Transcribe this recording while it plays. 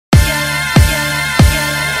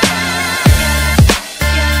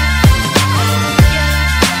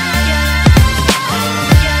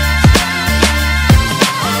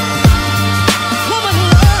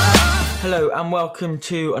and welcome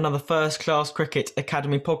to another First Class Cricket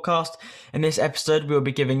Academy podcast. In this episode, we'll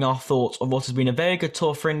be giving our thoughts of what has been a very good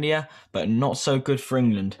tour for India, but not so good for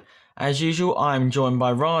England. As usual, I'm joined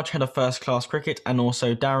by Raj, head of First Class Cricket, and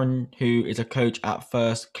also Darren, who is a coach at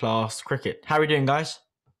First Class Cricket. How are we doing, guys?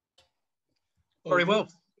 Very well.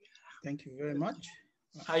 Thank you very much.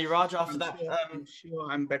 How are you, Raj, after that? I'm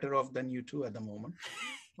sure I'm better off than you two at the moment.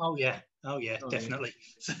 Oh yeah, definitely.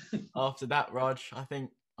 After that, Raj, I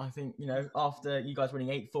think after you guys winning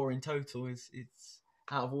 8-4 in total, it's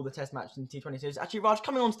out of all the Test matches in T20 series. Actually, Raj,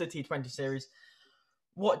 coming on to the T20 series,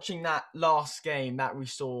 watching that last game that we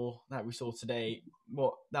saw today,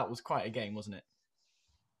 that was quite a game, wasn't it?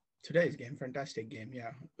 Today's game, fantastic game.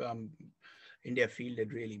 Yeah, India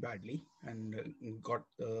fielded really badly and got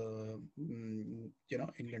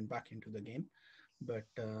England back into the game, but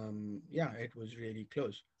it was really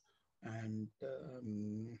close, and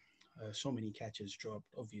so many catches dropped.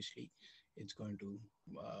 Obviously, it's going to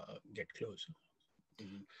get close.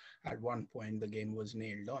 At one point, the game was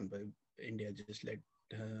nailed on, but India just let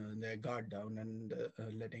their guard down and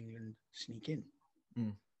let England sneak in.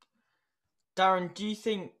 Darren, do you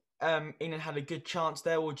think England had a good chance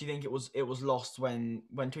there, or do you think it was lost when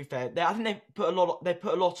to be fair, I think they put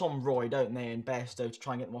a lot on Roy, don't they, and Bairstow to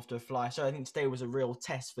try and get them off to a fly. So I think today was a real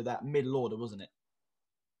test for that middle order, wasn't it?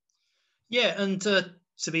 Yeah, and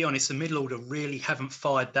to be honest, the middle order really haven't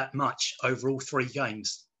fired that much over all three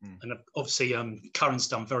games. And obviously, Curran's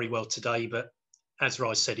done very well today, but as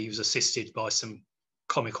Raj said, he was assisted by some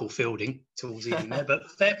comical fielding towards the end there.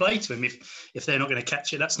 But fair play to him. If they're not going to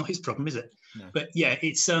catch it, that's not his problem, is it? No. But yeah,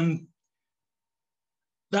 it's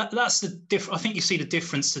that's the difference. I think you see the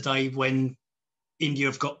difference today when India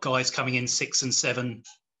have got guys coming in 6 and 7,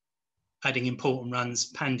 adding important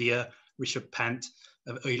runs. Pandya, Rishabh Pant,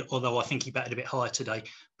 although I think he batted a bit higher today.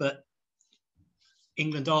 But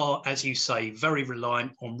England are, as you say, very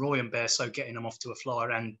reliant on Roy and Bairstow getting them off to a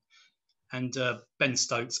flyer, and Ben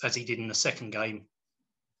Stokes, as he did in the second game,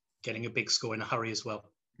 getting a big score in a hurry as well.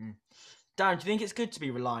 Darren, do you think it's good to be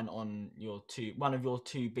reliant on one of your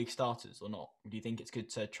two big starters or not? Do you think it's good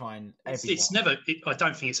to try and... I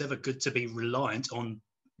don't think it's ever good to be reliant on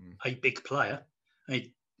a big player.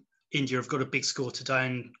 India have got a big score today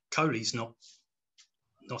and Kohli's not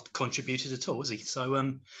contributed at all, is he?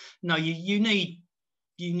 So, no, you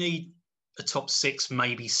need a top 6,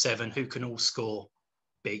 maybe 7 who can all score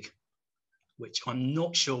big, which I'm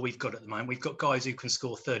not sure we've got at the moment. We've got guys who can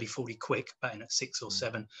score 30, 40 quick, batting at 6 or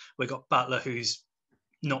 7. We've got Butler, who's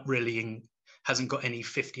not really hasn't got any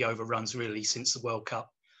 50 over runs really since the World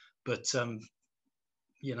Cup. But,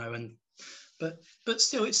 but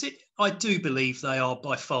still, I do believe they are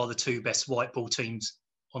by far the 2 best white ball teams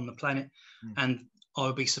on the planet. And I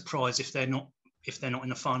would be surprised if they're not in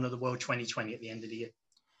the final of the World 2020 at the end of the year.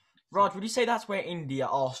 Raj, would you say that's where India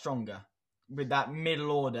are stronger? With that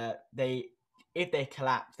middle order, if they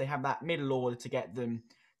collapse, they have that middle order to get them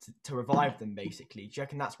to revive them, basically. Do you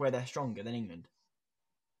reckon that's where they're stronger than England?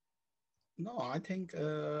 No, I think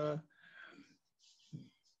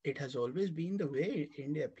it has always been the way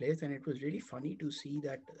India plays, and it was really funny to see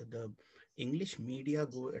that the English media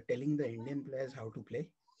telling the Indian players how to play.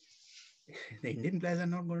 The Indian players are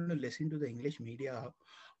not going to listen to the English media.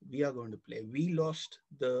 We are going to play. We lost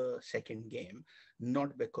the second game,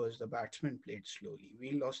 not because the batsmen played slowly.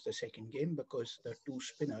 We lost the second game because the 2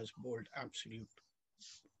 spinners bowled absolute,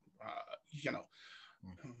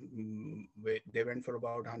 they went for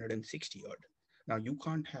about 160 odd. Now, you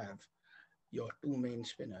can't have your 2 main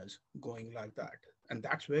spinners going like that. And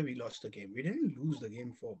that's where we lost the game. We didn't lose the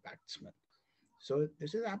game for batsmen. So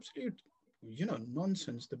this is absolute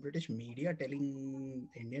nonsense. The British media telling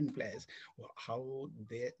Indian players how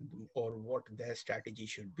what their strategy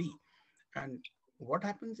should be. And what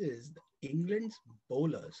happens is England's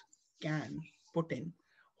bowlers can put in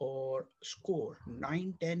or score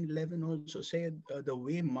 9, 10, 11 also, say the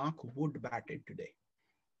way Mark Wood batted today.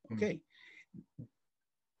 Okay.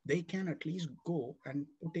 They can at least go and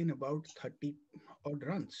put in about 30 odd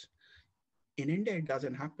runs. In India, it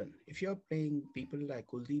doesn't happen. If you're playing people like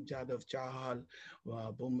Kuldeep Yadav, Chahal,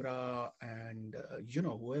 Bumrah, and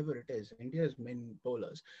whoever it is, India's main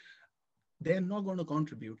bowlers, they're not going to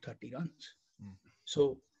contribute 30 runs.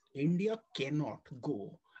 So India cannot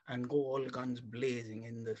go all guns blazing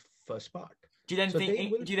in the first part.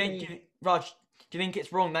 Raj, do you think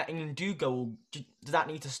it's wrong that England do go? Does that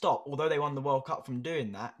need to stop? Although they won the World Cup from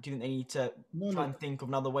doing that, do you think they need to try and think of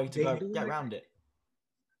another way to get around it?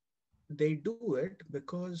 They do it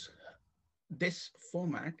because this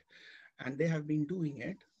format, and they have been doing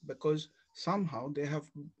it because somehow they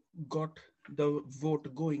have got the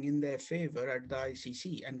vote going in their favor at the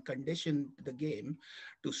ICC and conditioned the game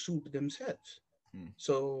to suit themselves.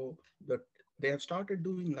 So they have started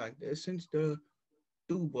doing like this since the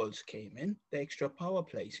two balls came in, the extra power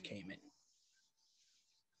plays came in.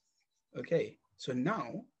 Okay, so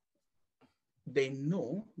now they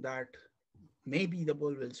know that maybe the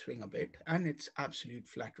ball will swing a bit and it's absolute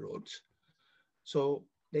flat roads. So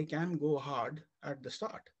they can go hard at the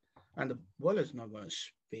start. And the ball is not going to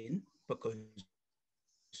spin because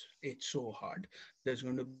it's so hard. There's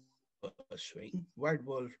going to be a swing. White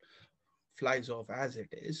ball flies off as it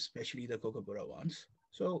is, especially the Kokapura ones.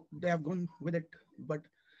 So they have gone with it. But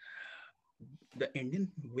the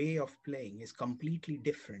Indian way of playing is completely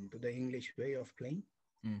different to the English way of playing.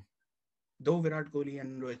 Mm. Though Virat Kohli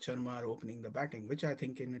and Rohit Sharma are opening the batting, which I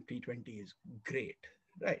think in a T20 is great,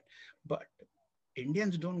 right? But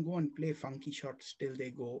Indians don't go and play funky shots till they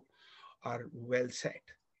go are well set.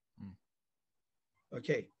 Mm.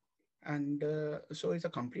 Okay. And so it's a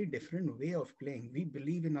complete different way of playing. We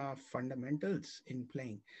believe in our fundamentals in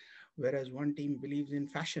playing, whereas one team believes in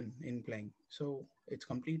fashion in playing. So it's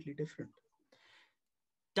completely different.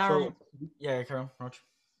 Darren, So yeah, carry on, Rog.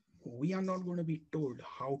 we are not going to be told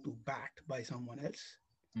how to bat by someone else.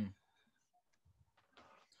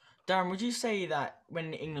 Darren, would you say that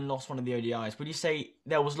when England lost one of the ODIs, would you say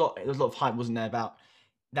there was a lot of hype, wasn't there, about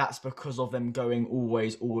that's because of them going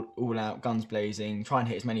always all out, guns blazing, try and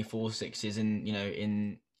hit as many 4-6s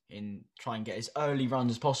and in try and get as early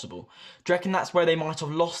runs as possible. Do you reckon that's where they might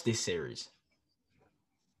have lost this series?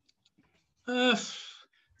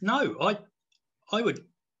 No, I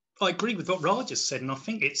agree with what Raj just said, and I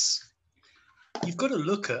think you've got to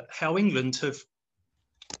look at how England have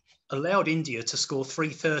allowed India to score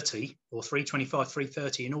 330 or 325,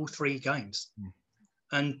 330 in all three games.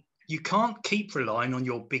 And you can't keep relying on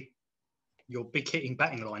your big hitting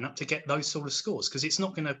batting lineup to get those sort of scores, because it's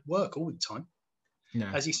not going to work all the time,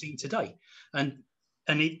 as you've seen today. And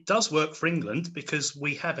it does work for England because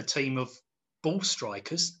we have a team of ball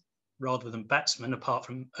strikers rather than batsmen, apart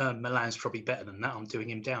from Milan's probably better than that. I'm doing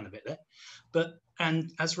him down a bit there.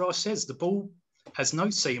 And as Raj says, the ball has no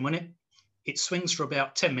seam on it. It swings for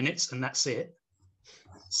about 10 minutes and that's it.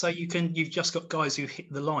 So you've just got guys who hit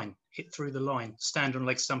through the line, stand on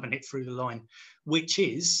leg stump and hit through the line, which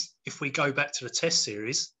is, if we go back to the Test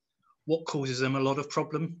series, what causes them a lot of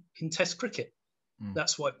problem in Test cricket.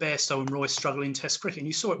 That's why Bairstow and Roy struggle in Test cricket. And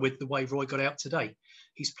you saw it with the way Roy got out today.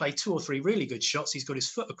 He's played 2 or 3 really good shots. He's got his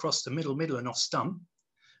foot across the middle and off stump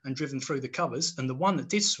and driven through the covers. And the one that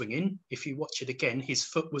did swing in, if you watch it again, his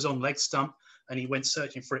foot was on leg stump and he went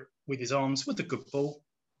searching for it with his arms with a good ball,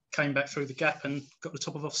 came back through the gap and got the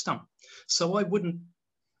top of off stump. So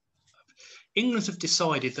England have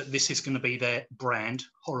decided that this is going to be their brand,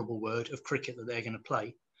 horrible word, of cricket that they're going to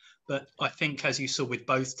play. But I think, as you saw with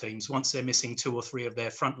both teams, once they're missing 2 or 3 of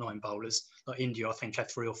their frontline bowlers, like India, I think had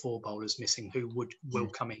 3 or 4 bowlers missing who will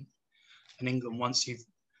come in. And England,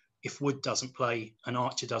 if Wood doesn't play and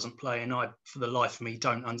Archer doesn't play, and I, for the life of me,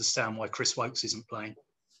 don't understand why Chris Wokes isn't playing,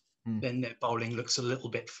 then their bowling looks a little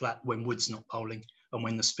bit flat when Wood's not bowling and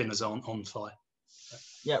when the spinners aren't on fire.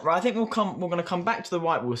 Yeah, right. I think we're going to come back to the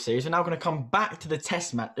white ball series. We're now going to come back to the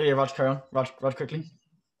Test match. Yeah, Raj, carry on. Raj, quickly.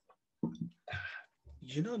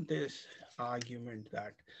 You know, this argument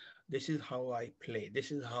that this is how I play,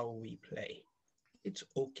 this is how we play. It's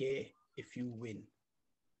okay if you win,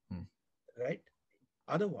 right?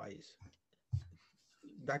 Otherwise,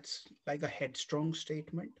 that's like a headstrong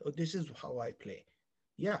statement. Oh, this is how I play.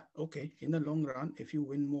 Yeah, okay. In the long run, if you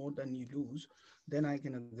win more than you lose, then I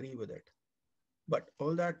can agree with it. But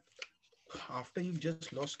all that, after you've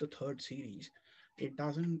just lost the 3rd series, it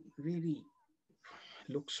doesn't really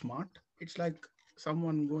look smart. It's like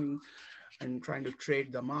someone going and trying to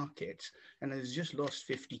trade the markets and has just lost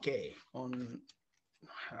 50K on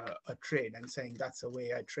a trade and saying that's the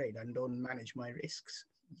way I trade and don't manage my risks.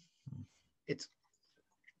 It's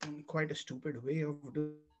quite a stupid way of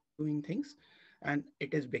doing things. And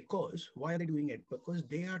it is because, why are they doing it? Because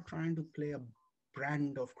they are trying to play a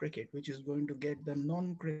brand of cricket, which is going to get the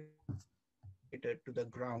non-cricketer to the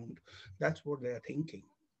ground. That's what they're thinking.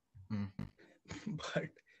 But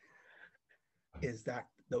is that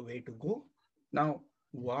the way to go? Now,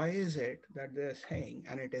 why is it that they're saying,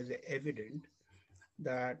 and it is evident,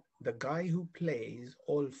 that the guy who plays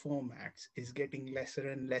all formats is getting lesser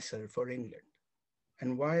and lesser for England?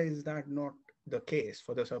 And why is that not the case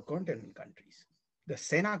for the subcontinent countries? The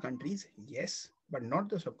SENA countries, yes, but not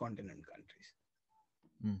the subcontinent countries.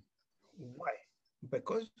 Why?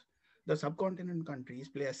 Because the subcontinent countries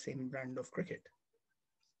play a same brand of cricket.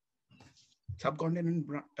 Subcontinent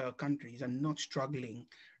countries are not struggling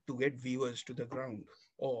to get viewers to the ground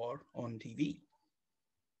or on TV.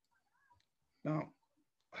 Now,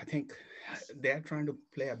 I think they're trying to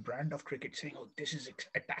play a brand of cricket saying, oh, this is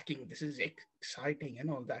attacking, this is exciting and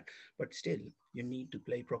all that. But still, you need to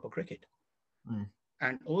play proper cricket. Mm.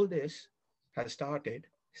 And all this has started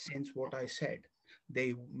since what I said.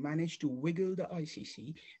 They managed to wiggle the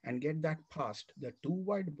ICC and get that past the 2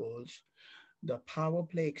 wide balls, the power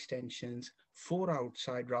play extensions, 4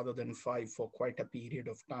 outside rather than 5 for quite a period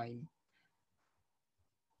of time.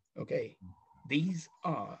 Okay, these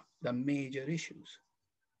are the major issues.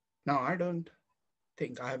 Now, I don't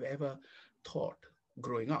think I've ever thought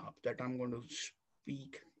growing up that I'm going to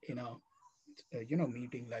speak in a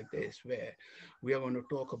meeting like this where we are going to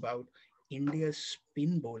talk about India's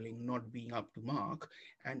spin bowling not being up to mark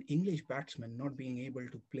and English batsmen not being able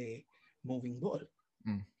to play moving ball.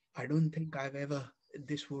 Mm. I don't think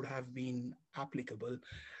this would have been applicable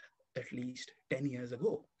at least 10 years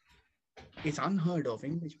ago. It's unheard of.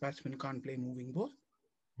 English batsmen can't play moving ball.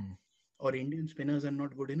 Mm. Or Indian spinners are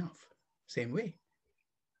not good enough. Same way.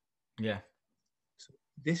 Yeah. So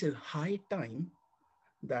this is high time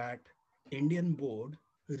that Indian board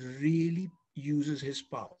really uses his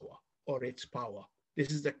power or its power.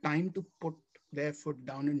 This is the time to put their foot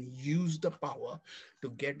down and use the power to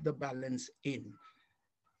get the balance in.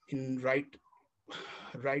 Right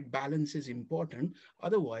balance is important.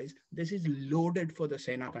 Otherwise, this is loaded for the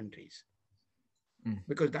Sena countries.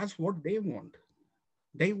 Because that's what they want.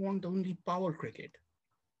 They want only power cricket.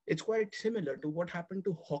 It's quite similar to what happened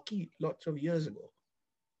to hockey lots of years ago.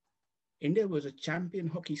 India was a champion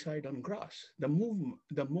hockey side on grass. The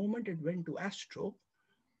moment it went to Astro,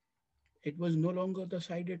 it was no longer the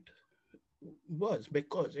side it was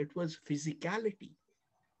because it was physicality.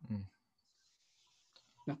 Mm.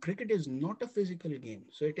 Now, cricket is not a physical game.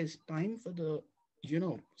 So it is time for the,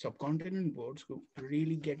 subcontinent boards to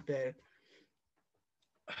really get their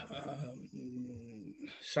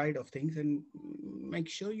side of things and make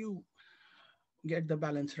sure you get the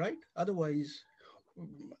balance right. Otherwise,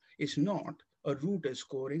 it's not a Root is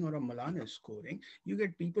scoring or a Malan is scoring. You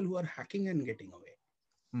get people who are hacking and getting away.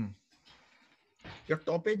 Mm. Your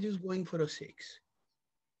top edge is going for a 6.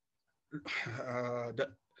 The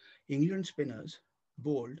England spinners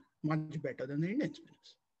bowled much better than the Indian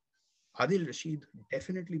spinners. Adil Rashid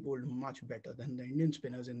definitely bowled much better than the Indian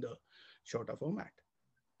spinners in the shorter format.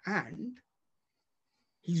 And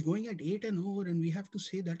he's going at 8 and over, and we have to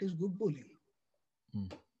say that is good bowling.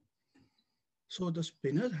 Mm. So the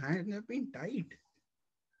spinners' hands have been tied.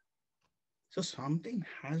 So something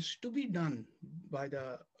has to be done by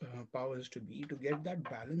the powers to be to get that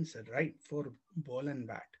balance right for ball and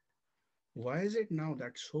bat. Why is it now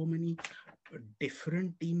that so many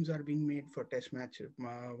different teams are being made for test match,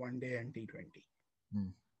 one day and T20?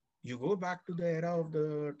 Mm. You go back to the era of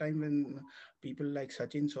the time when people like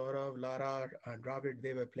Sachin, Saurav, Lara, Dravid,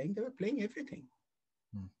 they were playing everything.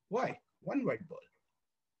 Mm. Why? 1 wide ball.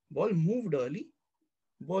 Ball moved early,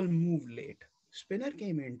 ball moved late. Spinner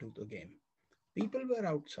came into the game. People were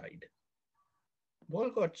outside. Ball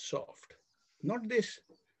got soft. Not this,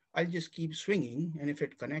 I'll just keep swinging, and if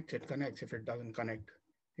it connects, it connects. If it doesn't connect,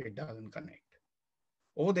 it doesn't connect.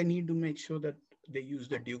 Or they need to make sure that they use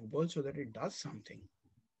the Duke ball so that it does something.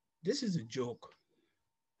 This is a joke.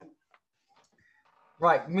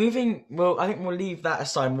 Right, I think we'll leave that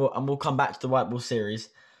aside and we'll come back to the white ball series.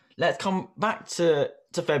 Let's come back to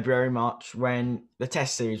February, March, when the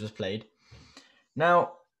test series was played.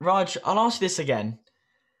 Now, Raj, I'll ask you this again.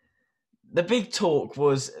 The big talk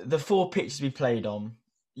was the 4 pitches we played on.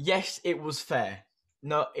 Yes, it was fair.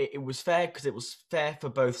 No, it was fair because it was fair for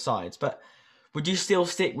both sides. But would you still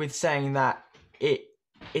stick with saying that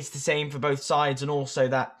it's the same for both sides and also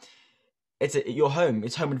that it's home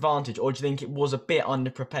advantage, or do you think it was a bit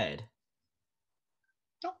underprepared?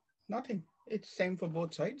 No, nothing. It's same for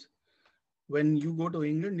both sides. When you go to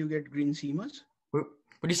England, you get green seamers. Would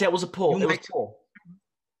you say it was poor?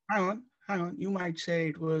 Hang on. You might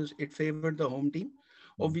say it favored the home team.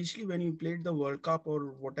 Obviously, when you played the World Cup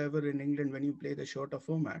or whatever in England, when you play the shorter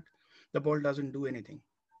format, the ball doesn't do anything.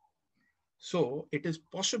 So it is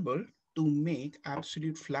possible to make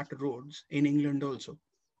absolute flat roads in England also.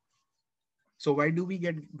 So why do we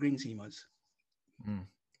get green seamers? Mm.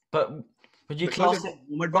 But would you because class it?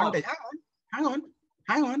 Home advantage.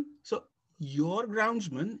 Hang on. So your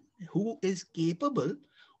groundsman who is capable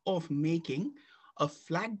of making a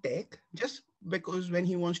flat deck just because when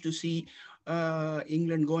he wants to see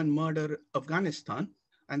England go and murder Afghanistan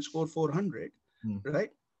and score 400, right?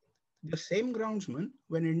 The same groundsman,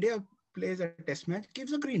 when India plays a test match,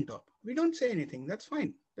 gives a green top. We don't say anything. That's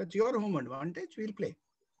fine. That's your home advantage. We'll play.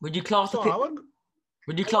 Would you class So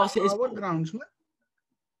Would you class it as our groundsman?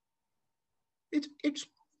 It's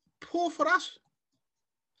poor for us.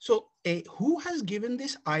 So who has given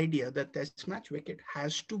this idea that test match wicket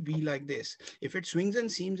has to be like this? If it swings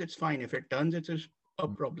and seams, it's fine. If it turns, it's a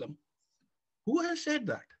problem. Who has said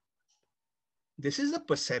that? This is a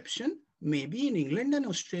perception, maybe in England and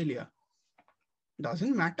Australia.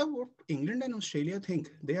 Doesn't matter what England and Australia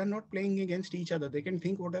think. They are not playing against each other. They can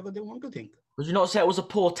think whatever they want to think. Would you not say it was a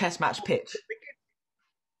poor test match pitch?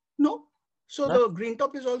 No. So No? the green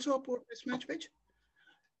top is also a poor test match pitch.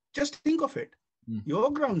 Just think of it.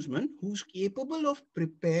 Your groundsman, who's capable of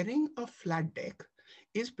preparing a flat deck,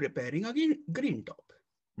 is preparing a green top.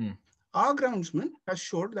 Our groundsman has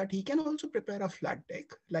showed that he can also prepare a flat deck,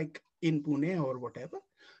 like in Pune or whatever.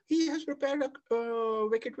 He has prepared a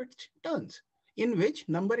wicket which turns, in which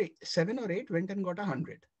number 7 or 8 went and got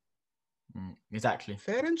 100. Exactly.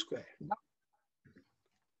 Fair and square.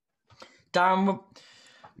 Darren,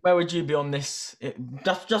 where would you be on this?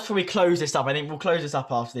 Just before we close this up, I think we'll close this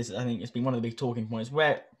up after this. I think it's been one of the big talking points.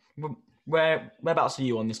 Whereabouts are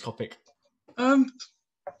you on this topic?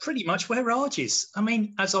 Pretty much where Raj is. I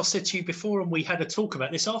mean, as I said to you before, and we had a talk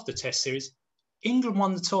about this after Test series, England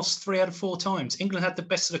won the toss 3 out of 4 times. England had the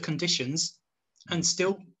best of the conditions and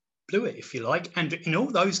still blew it, if you like. And in all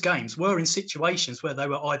those games were in situations where they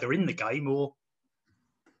were either in the game or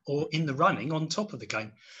in the running on top of the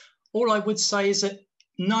game. All I would say is that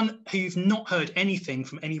you've not heard anything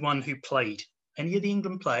from anyone who played. Any of the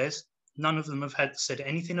England players, none of them have said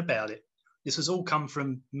anything about it. This has all come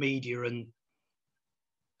from media and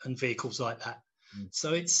vehicles like that.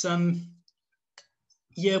 So it's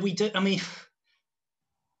yeah, we do.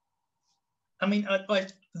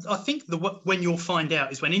 I think when you'll find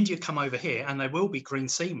out is when India come over here, and they will be green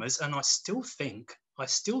seamers. And I still think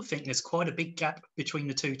there's quite a big gap between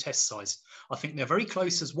the two test sides. I think they're very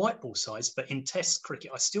close as white ball sides, but in test cricket,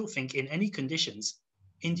 I still think in any conditions,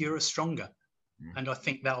 India are stronger. And I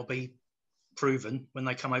think that'll be proven when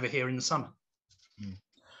they come over here in the summer.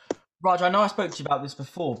 Raj, I know I spoke to you about this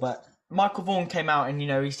before, but Michael Vaughan came out and,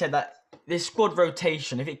 he said that this squad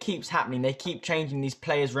rotation, if it keeps happening, they keep changing these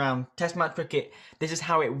players around. Test match cricket, this is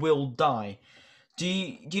how it will die. Do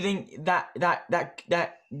you think that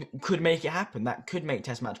could make it happen? That could make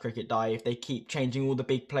Test match cricket die if they keep changing all the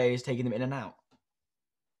big players, taking them in and out?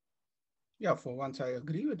 Yeah, for once I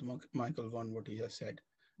agree with Michael Vaughan, what he has said.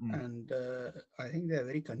 And I think they're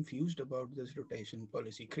very confused about this rotation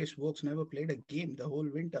policy. Chris Woakes never played a game the whole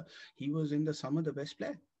winter. He was in the summer the best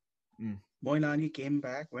player. Moinani came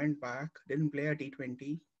back, went back, didn't play a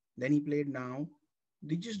T20. Then he played now.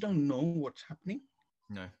 They just don't know what's happening.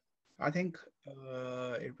 No. I think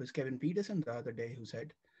it was Kevin Peterson the other day who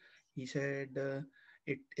said,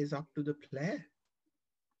 it is up to the player.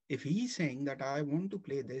 If he's saying that I want to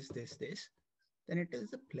play this, then it is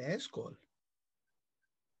the player's call.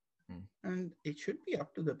 And it should be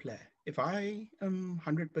up to the player. If I am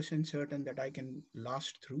 100% certain that I can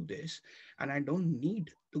last through this and I don't need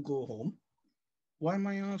to go home, why am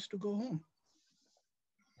I asked to go home?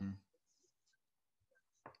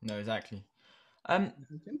 No, exactly.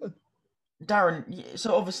 Simple. Darren,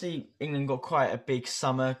 so obviously England got quite a big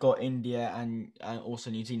summer, got India and also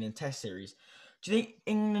New Zealand Test series. Do you think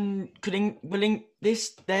England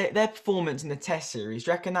their performance in the Test series? Do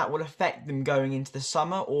you reckon that will affect them going into the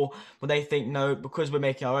summer, or will they think no, because we're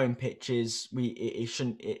making our own pitches, it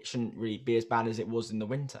shouldn't really be as bad as it was in the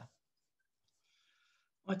winter?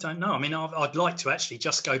 I don't know. I mean, I'd like to actually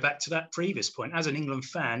just go back to that previous point. As an England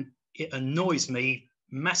fan, it annoys me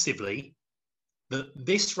massively that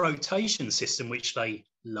this rotation system, which they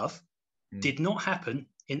love, did not happen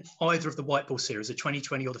in either of the white ball series, the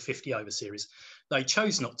 2020 or the 50-over series. They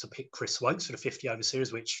chose not to pick Chris Woakes for the 50-over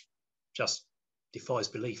series, which just defies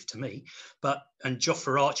belief to me. And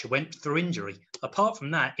Jofra Archer went through injury. Apart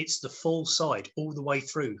from that, it's the full side all the way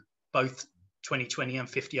through, both 2020 and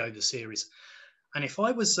 50-over series. And if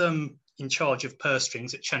I was in charge of purse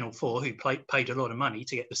strings at Channel 4, who paid a lot of money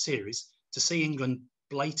to get the series, to see England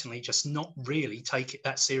blatantly just not really take it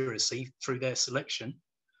that seriously through their selection,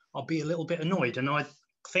 I'll be a little bit annoyed. And I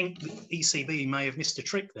think the ECB may have missed a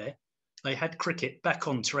trick there. They had cricket back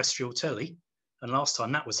on terrestrial telly, and last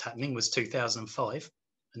time that was happening was 2005,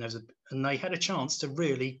 and they had a chance to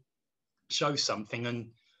really show something and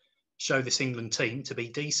show this England team to be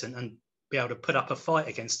decent and be able to put up a fight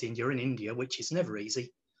against India in India, which is never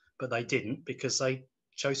easy, but they didn't because they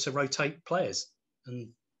chose to rotate players. And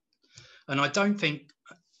I don't think,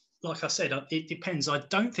 like I said, it depends. I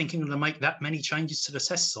don't think England will make that many changes to the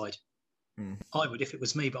Test side. I would if it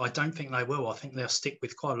was me, but I don't think they will. I think they'll stick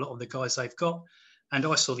with quite a lot of the guys they've got. And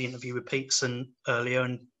I saw the interview with Peterson earlier,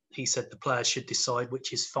 and he said the players should decide,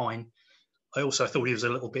 which is fine. I also thought he was a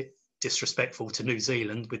little bit disrespectful to New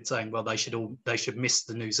Zealand with saying, well, they should miss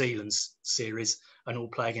the New Zealand series and all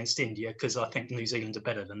play against India, because I think New Zealand are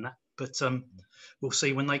better than that. But we'll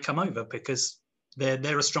see when they come over, because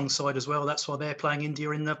they're a strong side as well. That's why they're playing India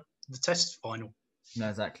in the Test final. No,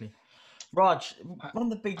 exactly. Raj, one of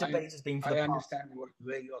the big debates has been for the past. understand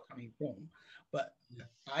where you're coming from, but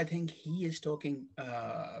I think he is talking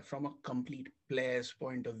from a complete player's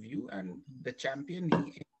point of view, and the champion,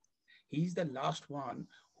 he's the last one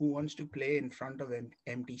who wants to play in front of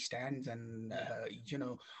empty stands and in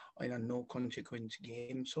a no consequence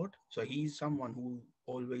game sort. So he's someone who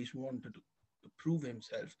always wanted to prove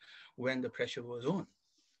himself when the pressure was on.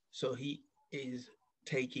 So he is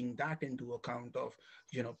taking that into account of,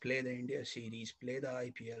 play the India series, play the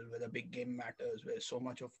IPL where the big game matters, where so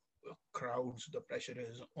much of crowds, the pressure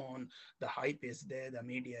is on, the hype is there, the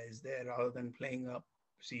media is there, rather than playing a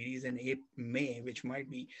series in May, which might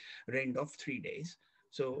be rained off 3 days.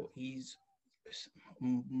 So he's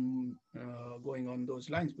going on those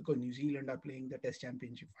lines, because New Zealand are playing the Test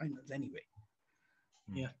Championship finals anyway.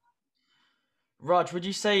 Yeah. Raj, would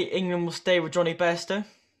you say England will stay with Johnny Bairstow?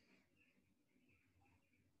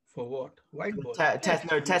 For what? White ball?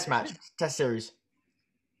 Test match, Test series.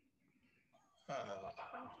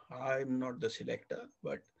 I'm not the selector,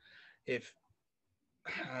 but if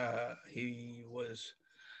he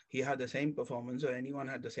had the same performance, or anyone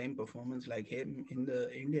had the same performance like him in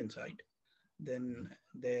the Indian side, then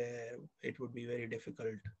it would be very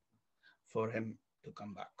difficult for him to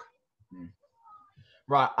come back.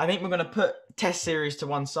 Right, I think we're going to put Test series to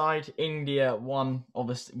one side. India won,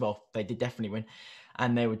 obviously. Well, they did definitely win,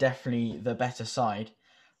 and they were definitely the better side.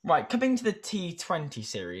 Right, coming to the T20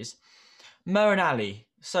 series, Mo and Ali.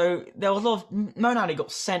 So there was a lot of... Mo and Ali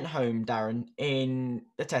got sent home, Darren, in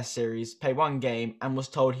the Test series, played one game, and was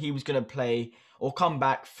told he was going to play or come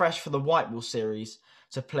back fresh for the white ball series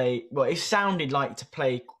to play... Well, it sounded like to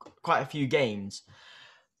play quite a few games.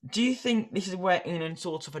 Do you think this is where England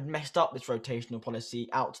sort of had messed up this rotational policy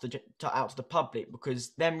out to the public,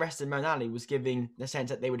 because then resting Mo and Ali was giving the sense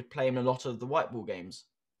that they would play him in a lot of the white ball games?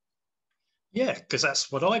 Yeah, because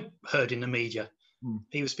that's what I heard in the media.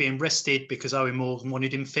 He was being rested because Owen Morgan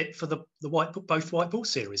wanted him fit for both white ball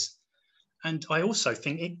series. And I also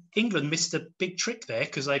think England missed a big trick there,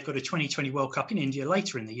 because they've got a 2020 World Cup in India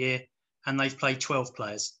later in the year, and they've played 12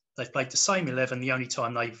 players. They've played the same 11. The only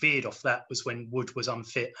time they veered off that was when Wood was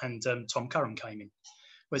unfit and Tom Curran came in.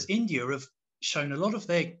 Whereas India have shown a lot of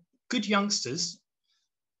their good youngsters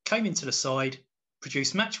came into the side,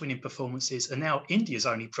 produced match-winning performances, and now India's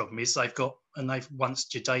only problem is they've once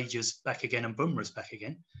Jadeja's back again and Bumrah's back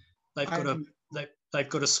again, they've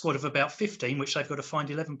got a squad of about 15, which they've got to find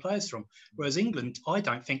 11 players from. Whereas England, I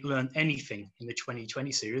don't think, learned anything in the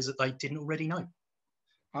 2020 series that they didn't already know.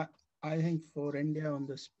 I think for India on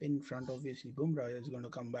the spin front, obviously Bumrah is going to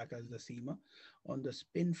come back as the seamer. On the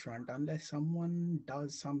spin front, unless someone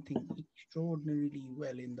does something extraordinarily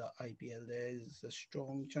well in the IPL, there is a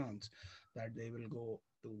strong chance that they will go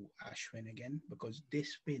to Ashwin again, because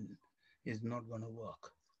this spin is not going to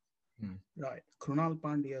work. Right. Krunal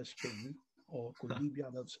Pandya's spin or Kuldeep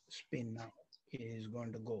Yadav's spin now is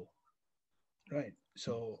going to go. Right.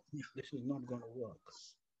 So this is not going to work.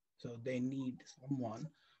 So they need someone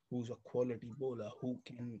who's a quality bowler who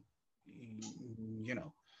can,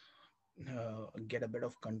 get a bit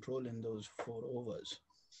of control in those 4 overs.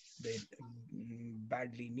 They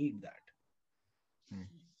badly need that.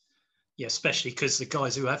 Yeah, especially because the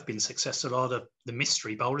guys who have been successful are the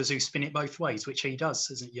mystery bowlers who spin it both ways, which he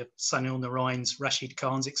does, isn't it? Sunil Narines, Rashid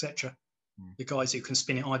Khans, etc. The guys who can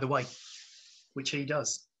spin it either way, which he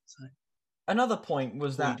does. So. Another point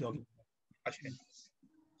was that... Ashwin.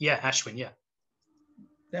 Yeah, Ashwin, yeah.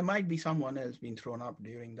 There might be someone else being thrown up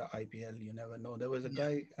during the IPL. You never know. There was a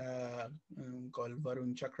guy called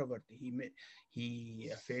Varun Chakravarti. He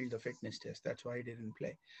failed the fitness test. That's why he didn't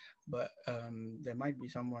play. But there might be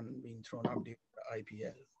someone being thrown up during the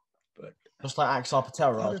IPL. But just like Akshar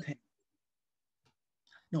Patel, right?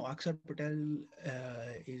 No, Akshar Patel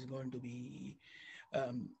is going to be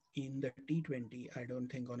in the T20. I don't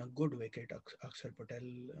think on a good wicket, Akshar Patel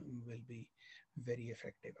will be very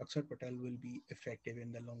effective. Akshar Patel will be effective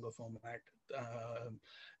in the longer format,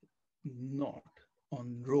 not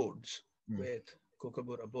on roads with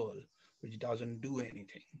Kookaburra ball, which doesn't do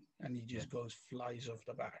anything, and he just flies off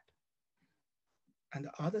the bat. And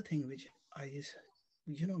the other thing which I just,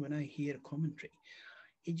 when I hear commentary,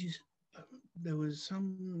 it just, there was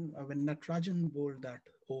when Natarajan bowled that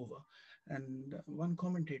over, and one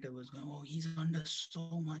commentator was going, oh, he's under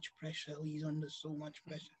so much pressure.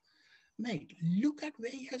 Mate, look at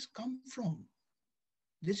where he has come from.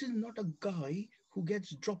 This is not a guy who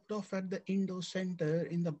gets dropped off at the indoor center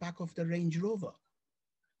in the back of the Range Rover.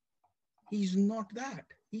 He's not that.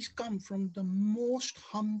 He's come from the most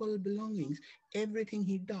humble belongings. Everything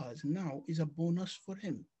he does now is a bonus for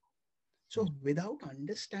him. So without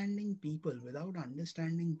understanding people, without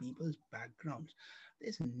understanding people's backgrounds,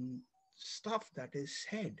 this stuff that is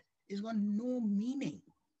said is got no meaning.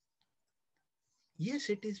 Yes,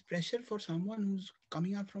 it is pressure for someone who's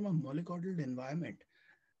coming up from a mollycoddled environment.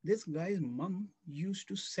 This guy's mom used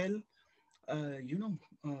to sell,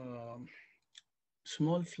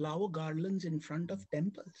 small flower garlands in front of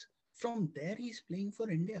temples. From there, he's playing for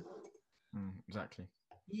India. Exactly.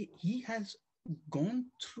 He has gone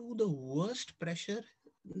through the worst pressure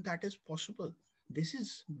that is possible. This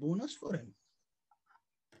is bonus for him.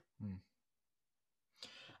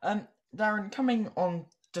 Darren, coming on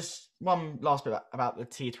just one last bit about the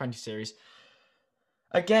T20 series.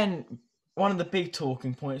 Again, one of the big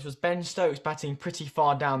talking points was Ben Stokes batting pretty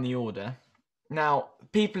far down the order. Now,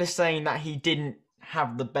 people are saying that he didn't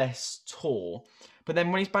have the best tour, but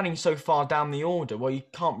then when he's batting so far down the order, well, you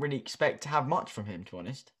can't really expect to have much from him, to be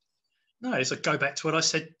honest. No, it's go back to what I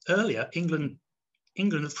said earlier. England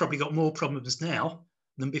have probably got more problems now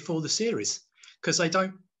than before the series because they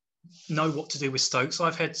don't know what to do with Stokes.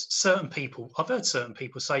 I've heard certain people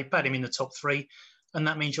say bat him in the top three, and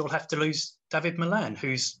that means you'll have to lose David Milan,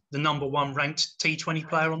 who's the number one ranked T20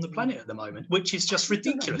 player on the planet at the moment, which is just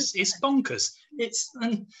ridiculous. It's bonkers.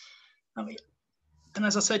 And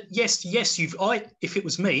as I said, yes, if it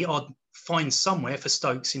was me, I'd find somewhere for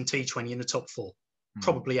Stokes in T20 in the top four,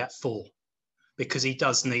 probably at 4, because he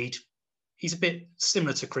does need. He's a bit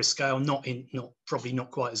similar to Chris Gale, probably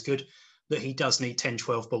not quite as good, but he does need 10,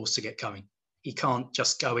 12 balls to get going. He can't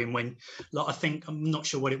just go in when, I'm not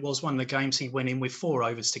sure what it was, one of the games he went in with 4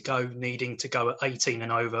 overs to go, needing to go at 18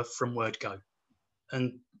 and over from word go.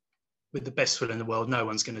 And with the best will in the world, no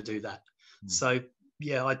one's going to do that. So,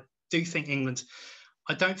 yeah, I do think England,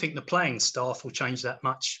 I don't think the playing staff will change that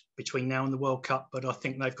much between now and the World Cup, but I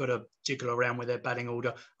think they've got to jiggle around with their batting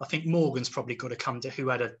order. I think Morgan's probably got to come to, who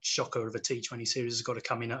had a shocker of a T20 series, has got to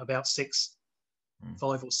come in at about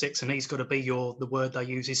 5 or 6, and he's got to be the word they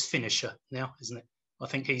use is finisher now, isn't it? I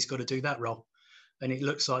think he's got to do that role. And it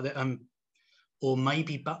looks like that, or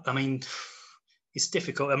maybe, but I mean, it's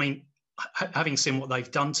difficult. I mean, having seen what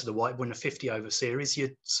they've done to the White win a 50-over series, you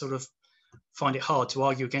sort of find it hard to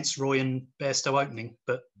argue against Roy and Bairstow opening,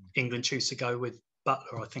 but England choose to go with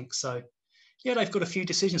Butler, I think. So, yeah, they've got a few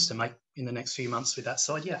decisions to make in the next few months with that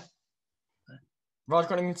side, yeah. Raj,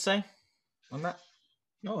 got anything to say on that?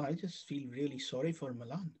 No, I just feel really sorry for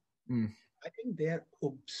Milan. I think they're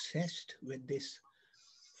obsessed with this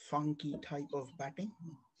funky type of batting.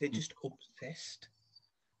 They're just obsessed.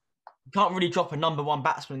 You can't really drop a number one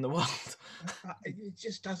batsman in the world. It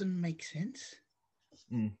just doesn't make sense.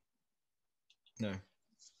 No.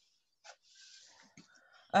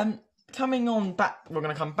 Coming on back, we're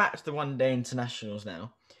going to come back to the one-day internationals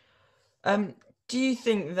now. Do you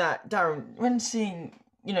think that, Darren, when seeing,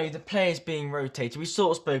 the players being rotated, we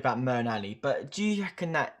sort of spoke about Mo and Ali, but do you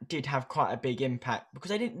reckon that did have quite a big impact? Because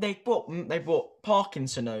they brought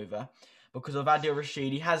Parkinson over because of Adil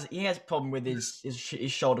Rashid. He has a problem with his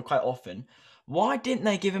shoulder quite often. Why didn't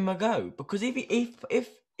they give him a go? Because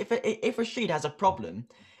if Rashid has a problem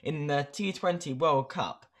in the T20 World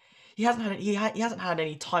Cup, he hasn't had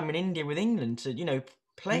any time in India with England to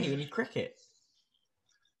play any cricket.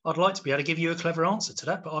 I'd like to be able to give you a clever answer to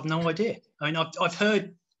that, but I've no idea. I mean, I've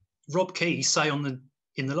heard Rob Key say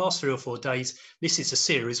in the last 3 or 4 days, this is a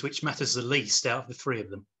series which matters the least out of the 3 of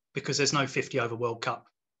them because there's no 50-over World Cup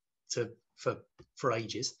for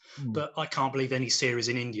ages. But I can't believe any series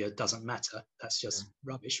in India doesn't matter. That's just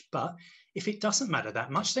rubbish. But if it doesn't matter that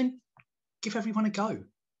much, then give everyone a go.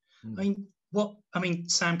 I mean,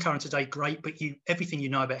 Sam Curran today, great, but everything you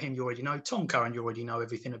know about him, you already know. Tom Curran, you already know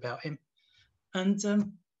everything about him. And,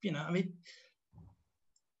 it's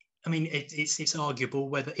arguable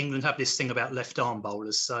whether England have this thing about left arm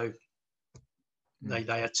bowlers. So they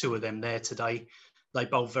had 2 of them there today. They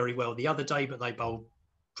bowled very well the other day, but they bowled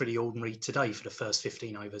pretty ordinary today for the first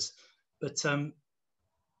 15 overs. But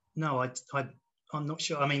no, I'm not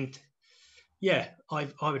sure. I mean, yeah, I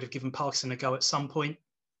would have given Parkinson a go at some point.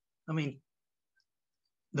 I mean,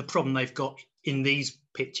 the problem they've got in these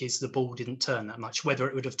pitches, the ball didn't turn that much. Whether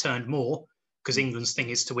it would have turned more, because England's thing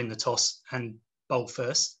is to win the toss and bowl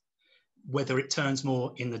first. Whether it turns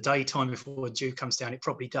more in the daytime before the dew comes down, it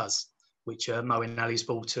probably does, which Mo and Ali's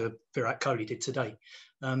ball to Virat Kohli did today.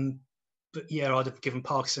 But yeah, I'd have given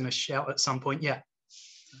Parkinson a shout at some point. Yeah,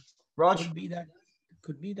 Raj, could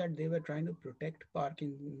could be that they were trying to protect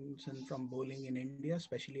Parkinson from bowling in India,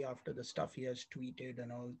 especially after the stuff he has tweeted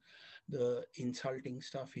and all the insulting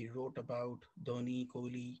stuff he wrote about Dhoni,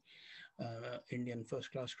 Kohli, Indian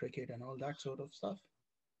first class cricket, and all that sort of stuff.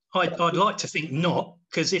 I'd like to think not,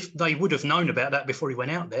 because if they would have known about that before he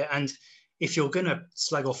went out there, and if you're going to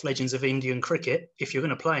slag off legends of Indian cricket, if you're going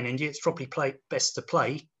to play in India, it's probably best to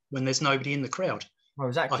play when there's nobody in the crowd. Well,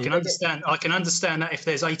 exactly. I can understand that if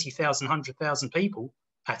there's 80,000, 100,000 people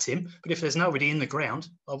at him, but if there's nobody in the ground,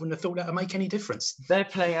 I wouldn't have thought that would make any difference. They're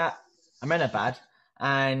playing at Ahmedabad,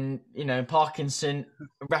 and Parkinson,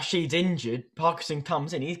 Rashid's injured. Parkinson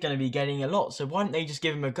comes in, he's going to be getting a lot. So why don't they just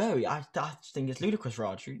give him a go? I just think it's ludicrous,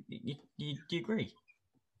 Raj. Do you agree?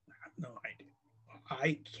 I have no idea.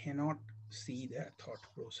 I cannot see their thought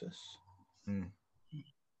process.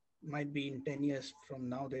 Might be in 10 years from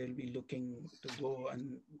now, they'll be looking to go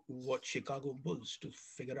and watch Chicago Bulls to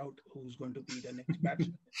figure out who's going to be the next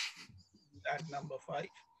batsman. At number 5.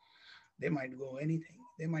 They might go anything.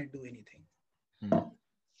 They might do anything.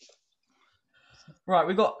 Right,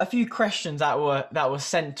 we've got a few questions that were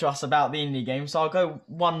sent to us about the India game, so I'll go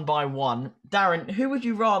one by one. Darren, who would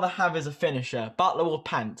you rather have as a finisher, Butler or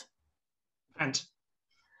Pant? Pant.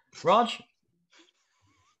 Raj?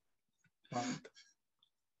 Pant.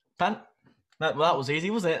 Pant? That was easy,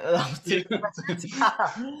 wasn't it?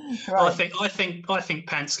 Right. I think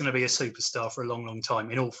Pant's going to be a superstar for a long, long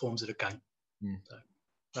time in all forms of the game. So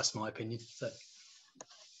that's my opinion. So.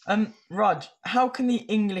 Raj, how can the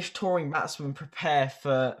English touring batsmen prepare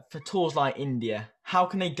for tours like India? How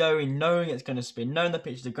can they go in knowing it's going to spin, knowing the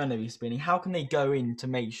pitches are going to be spinning? How can they go in to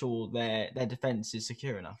make sure their defence is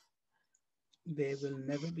secure enough? They will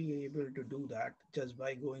never be able to do that just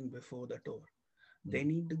by going before the tour. They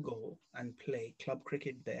need to go and play club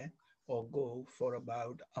cricket there, or go for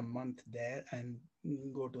about a month there and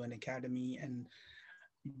go to an academy and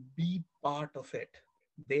be part of it.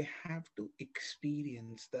 They have to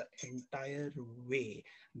experience the entire way,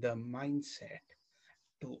 the mindset,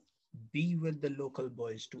 to be with the local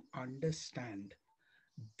boys, to understand.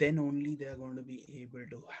 Then only they're going to be able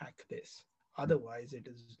to hack this. Otherwise, it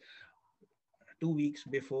is 2 weeks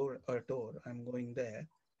before a tour, I'm going there,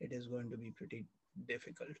 it is going to be pretty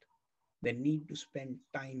difficult. They need to spend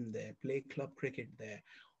time there, play club cricket there,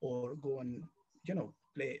 or go and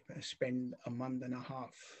spend a month and a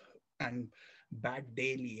half and bat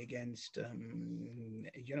daily against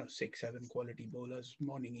 6-7 quality bowlers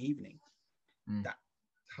morning evening. That's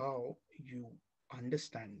how you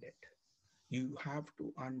understand it. You have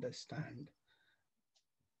to understand,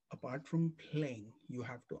 apart from playing, you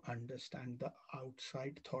have to understand the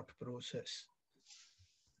outside thought process.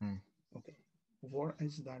 Okay, what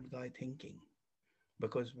is that guy thinking?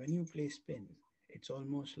 Because when you play spin, it's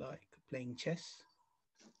almost like playing chess.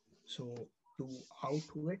 So to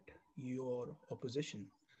outwit your opposition,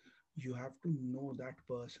 you have to know that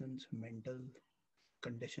person's mental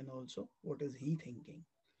condition also. What is he thinking?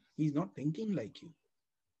 He's not thinking like you.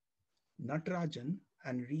 Natarajan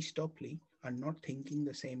and Reece Topley are not thinking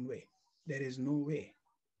the same way. There is no way.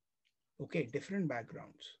 Okay, different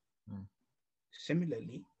backgrounds.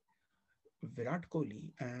 Similarly, Virat Kohli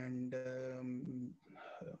and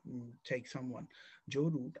take someone, Joe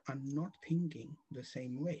Root, are not thinking the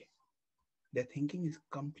same way. Their thinking is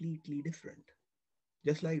completely different.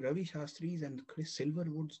 Just like Ravi Shastri's and Chris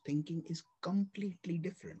Silverwood's thinking is completely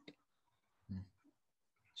different.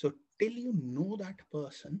 So till you know that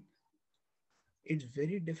person, it's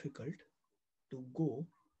very difficult to go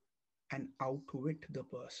and outwit the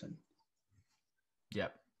person.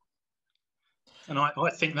 Yep. And I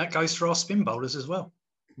think that goes for our spin bowlers as well.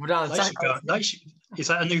 Well, Is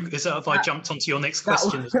that if I jumped onto your next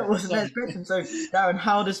question? That was the next question. So, Darren,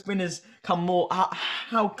 how do spinners come more?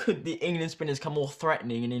 How could the England spinners come more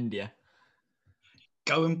threatening in India?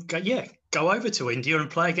 Go over to India and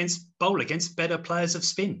bowl against better players of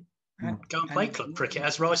spin. Go and play club cricket,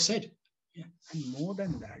 as Raj said. Yeah. And more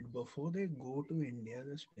than that, before they go to India,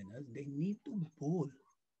 the spinners, they need to bowl.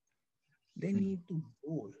 They need to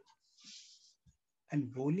bowl. And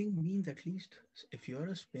bowling means, at least if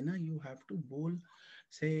you're a spinner, you have to bowl,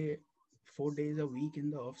 say, 4 days a week in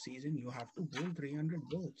the off season. You have to bowl 300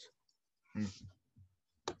 balls.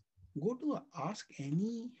 Go to ask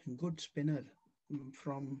any good spinner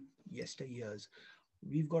from yesteryears.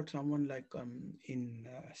 We've got someone like in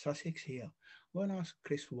Sussex here. Go and ask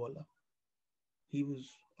Chris Waller. He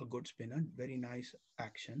was a good spinner, very nice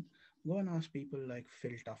action. Go and ask people like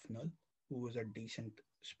Phil Tufnell, who was a decent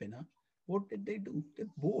spinner. What did they do? They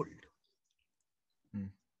bowled.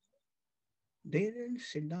 They didn't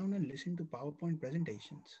sit down and listen to PowerPoint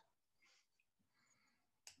presentations.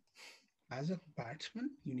 As a batsman,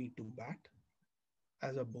 you need to bat.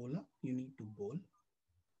 As a bowler, you need to bowl.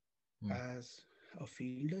 As a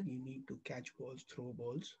fielder, you need to catch balls, throw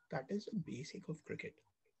balls. That is the basic of cricket.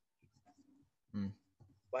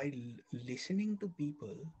 By listening to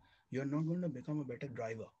people, you're not going to become a better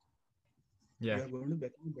driver. Yeah. You're going to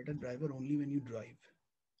become a better driver only when you drive.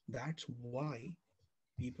 That's why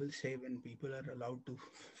people say when people are allowed to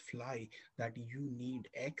fly that you need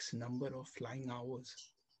X number of flying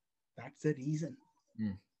hours. That's the reason.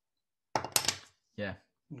 Yeah.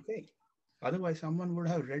 Okay. Otherwise, someone would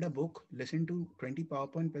have read a book, listened to 20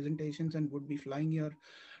 PowerPoint presentations, and would be flying your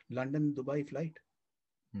London-Dubai flight.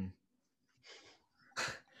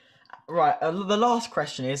 Right. The last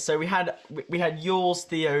question is: so we had yours,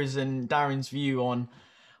 Theo's, and Darren's view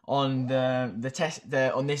on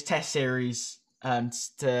this test series,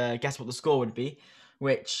 to guess what the score would be,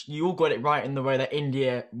 which you all got it right in the way that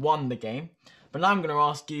India won the game. But now I'm going to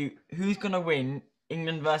ask you, who's going to win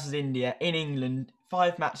England versus India in England,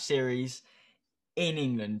 5-match series in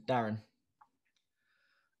England, Darren?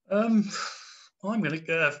 I'm going to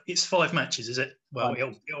go. It's 5 matches, is it? Well,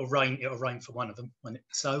 it'll rain. It'll rain for one of them, won't it?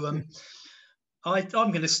 So I'm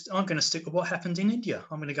going to stick with what happened in India.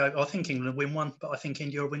 I'm going to go. I think England will win one, but I think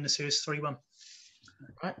India will win the series 3-1.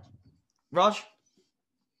 Right, Raj.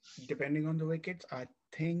 Depending on the wickets, I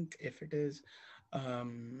think if it is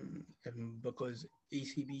because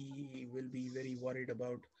ECB will be very worried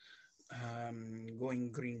about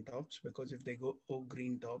going green tops, because if they go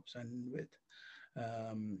green tops and with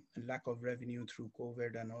lack of revenue through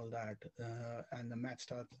COVID and all that, and the match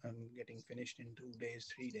starts getting finished in 2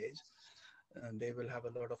 days, 3 days, they will have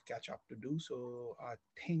a lot of catch up to do. So I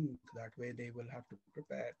think that way they will have to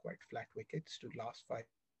prepare quite flat wickets to last 5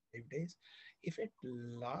 days. If it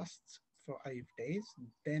lasts for 5 days,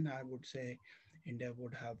 then I would say India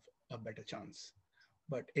would have a better chance.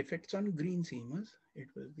 But if it's on green seamers, it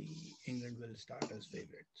will be England will start as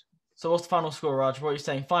favourites. So what's the final score, Raj? What are you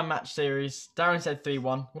saying? 5-match series. Darren said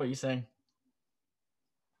 3-1. What are you saying?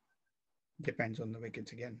 Depends on the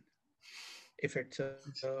wickets again. If it's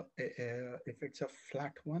a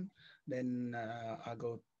flat one, then I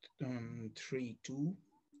go 3-2 to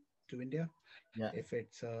India. Yeah. If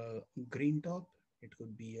it's a green top, it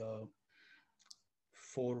could be a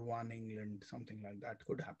 4-1 England, something like that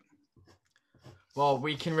could happen. Well,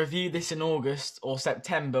 we can review this in August or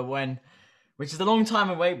September, which is a long time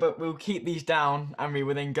away, but we'll keep these down and we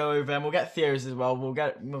will then go over, and we'll get Theo's as well.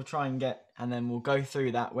 We'll try and get, and then we'll go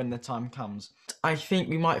through that when the time comes. I think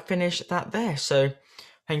we might finish that there. So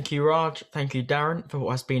thank you, Raj. Thank you, Darren, for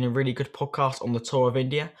what has been a really good podcast on the tour of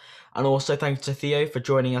India. And also thanks to Theo for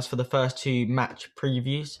joining us for the first 2 match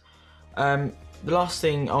previews. The last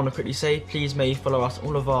thing I want to quickly say, please may you follow us on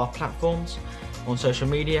all of our platforms on social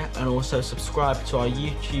media, and also subscribe to our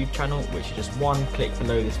YouTube channel, which is just 1 click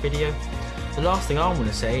below this video. The last thing I want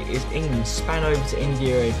to say is England span over to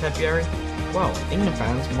India in February. Well, England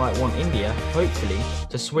fans might want India, hopefully,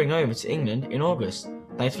 to swing over to England in August.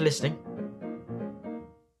 Thanks for listening.